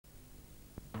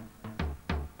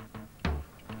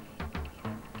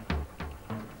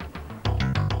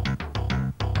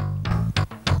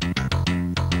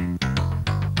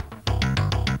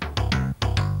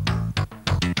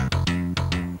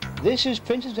This is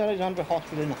Princess Alexandra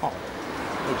Hospital in Harlow.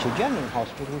 It's a general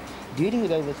hospital dealing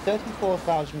with over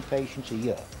 34,000 patients a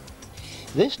year.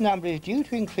 This number is due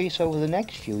to increase over the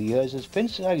next few years as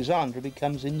Princess Alexandra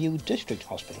becomes a new district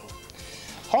hospital.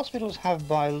 Hospitals have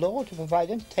by law to provide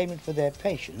entertainment for their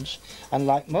patients, and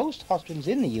like most hospitals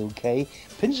in the UK,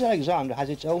 Princess Alexandra has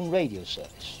its own radio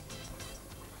service.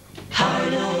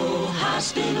 Harlow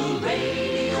Hospital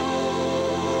Radio.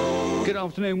 Good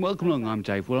afternoon, welcome along, I'm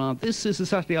Dave Willard. This is the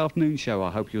Saturday afternoon show. I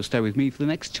hope you'll stay with me for the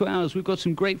next 2 hours. We've got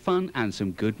some great fun and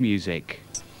some good music.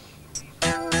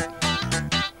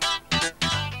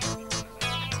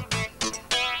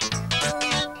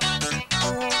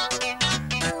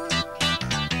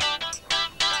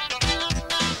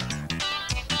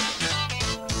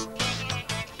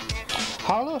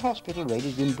 Harlow Hospital Radio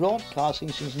has been broadcasting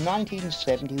since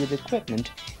 1970 with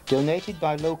equipment donated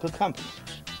by local companies.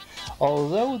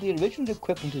 Although the original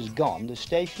equipment is gone, the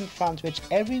station transmits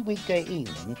every weekday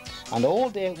evening and all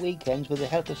day at weekends with the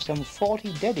help of some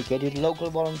 40 dedicated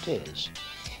local volunteers.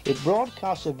 It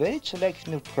broadcasts a varied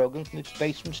selection of programs from its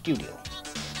basement studio.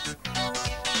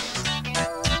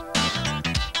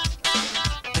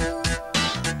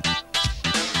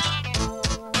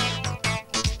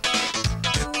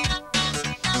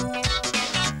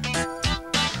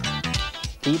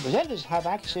 The presenters have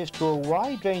access to a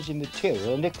wide range of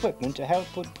material and equipment to help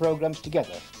put programs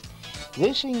together.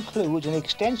 This includes an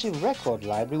extensive record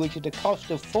library which at a cost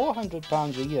of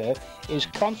 £400 a year is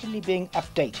constantly being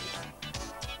updated.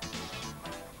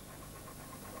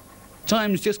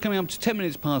 Time's just coming up to 10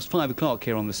 minutes past 5 o'clock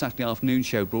here on the Saturday afternoon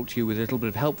show, brought to you with a little bit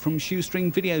of help from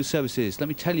Shoestring Video Services. Let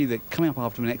me tell you that coming up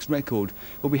after the next record,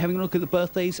 we'll be having a look at the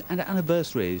birthdays and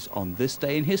anniversaries on this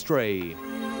day in history.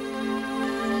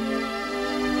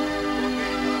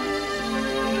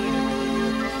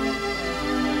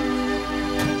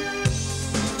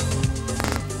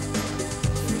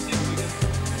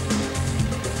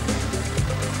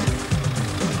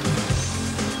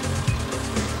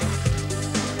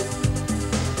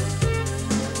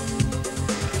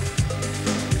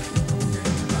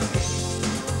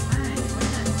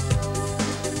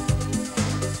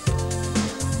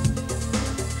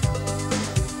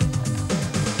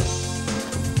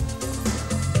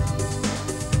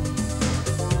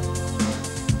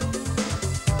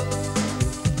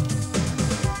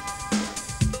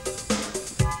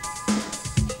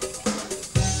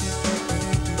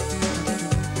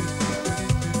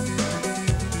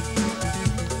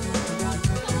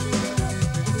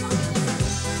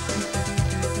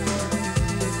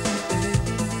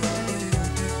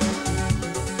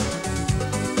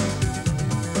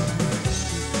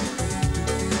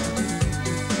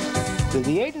 With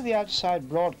the aid of the outside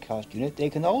broadcast unit, they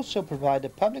can also provide a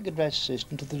public address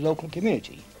system to the local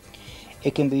community.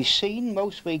 It can be seen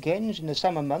most weekends in the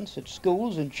summer months at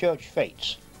schools and church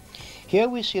fetes. Here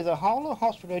we see the Harlow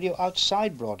Hospital Radio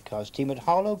outside broadcast team at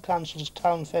Harlow Council's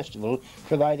Town Festival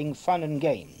providing fun and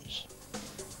games.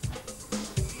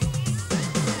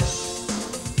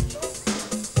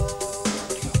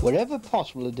 Wherever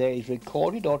possible, the day is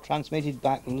recorded or transmitted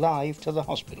back live to the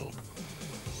hospital,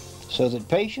 so that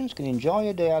patients can enjoy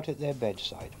a day out at their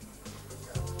bedside.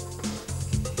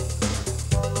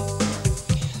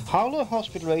 Harlow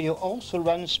Hospital Radio also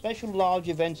runs special large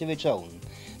events of its own.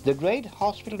 The Great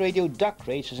Hospital Radio Duck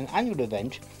Race is an annual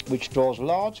event which draws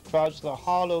large crowds to the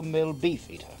Harlow Mill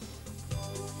Beef Eater.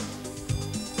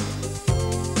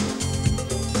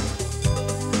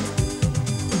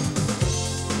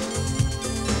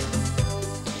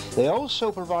 They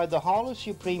also provide the Harlow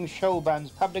Supreme Show Band's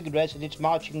public address at its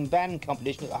marching band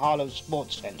competition at the Harlow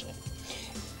Sports Centre.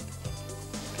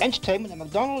 Entertainment at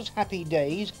McDonald's Happy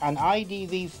Days and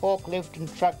IDV Forklift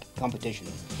and Truck competition.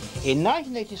 In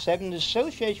 1987, in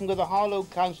association with the Harlow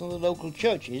Council and the local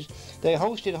churches, they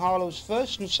hosted Harlow's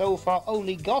first and so far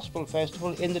only gospel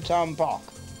festival in the town park.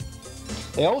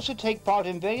 They also take part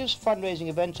in various fundraising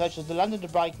events such as the London to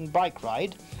Brighton Bike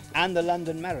Ride and the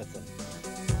London Marathon.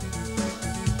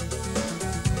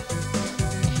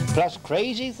 Plus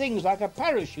crazy things like a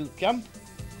parachute jump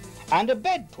and a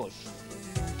bed push.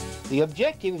 The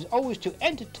objective is always to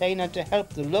entertain and to help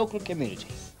the local community.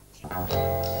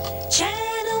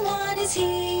 Channel 1 is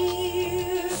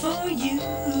here for you.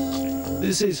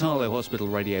 This is Harlow Hospital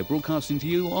Radio broadcasting to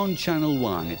you on Channel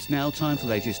 1. It's now time for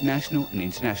the latest national and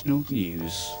international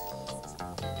news.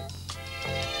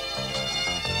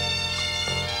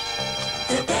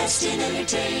 The best in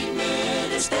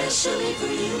entertainment, especially for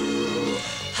you.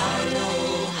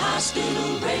 Harlow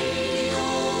Hospital Radio.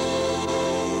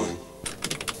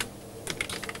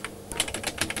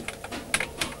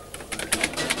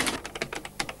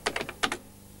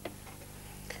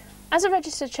 As a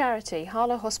registered charity,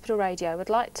 Harlow Hospital Radio would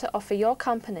like to offer your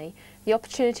company the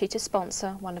opportunity to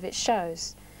sponsor one of its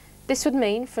shows. This would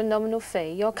mean, for a nominal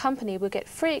fee, your company will get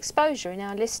free exposure in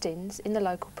our listings in the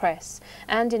local press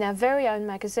and in our very own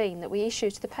magazine that we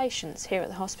issue to the patients here at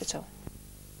the hospital.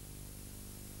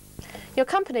 Your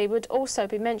company would also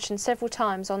be mentioned several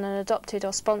times on an adopted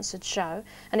or sponsored show,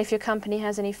 and if your company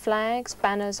has any flags,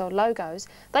 banners or logos,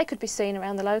 they could be seen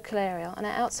around the local area on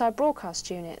our outside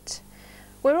broadcast unit.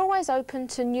 We're always open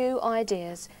to new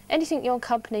ideas, anything your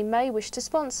company may wish to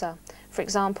sponsor, for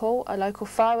example, a local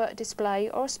firework display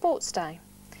or a sports day.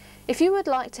 If you would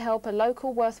like to help a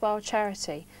local worthwhile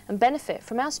charity and benefit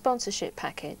from our sponsorship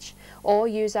package, or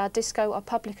use our disco or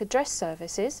public address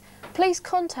services, please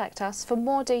contact us for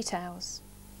more details.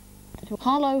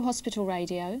 Harlow Hospital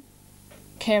Radio,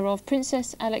 care of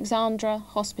Princess Alexandra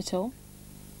Hospital,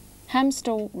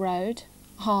 Hamstall Road,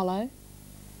 Harlow.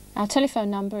 Our telephone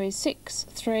number is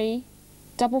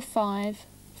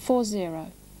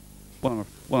 635540. Well,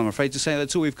 I'm afraid to say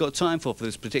that's all we've got time for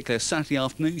this particular Saturday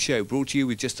afternoon show, brought to you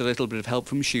with just a little bit of help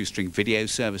from Shoestring Video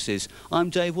Services. I'm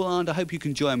Dave Willand. I hope you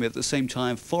can join me at the same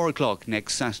time, 4 o'clock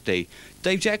next Saturday.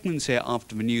 Dave Jackman's here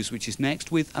after the news, which is next,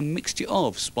 with A Mixture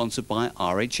Of, sponsored by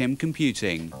RHM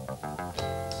Computing.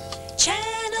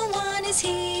 Channel 1 is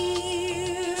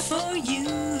here for you.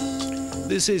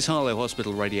 This is Harlow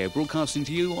Hospital Radio, broadcasting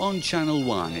to you on Channel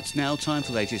 1. It's now time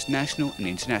for the latest national and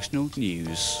international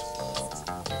news.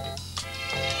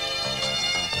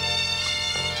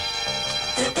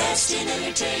 The best in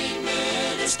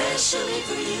entertainment, especially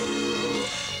for you.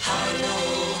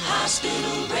 Harlow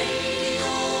Hospital Radio.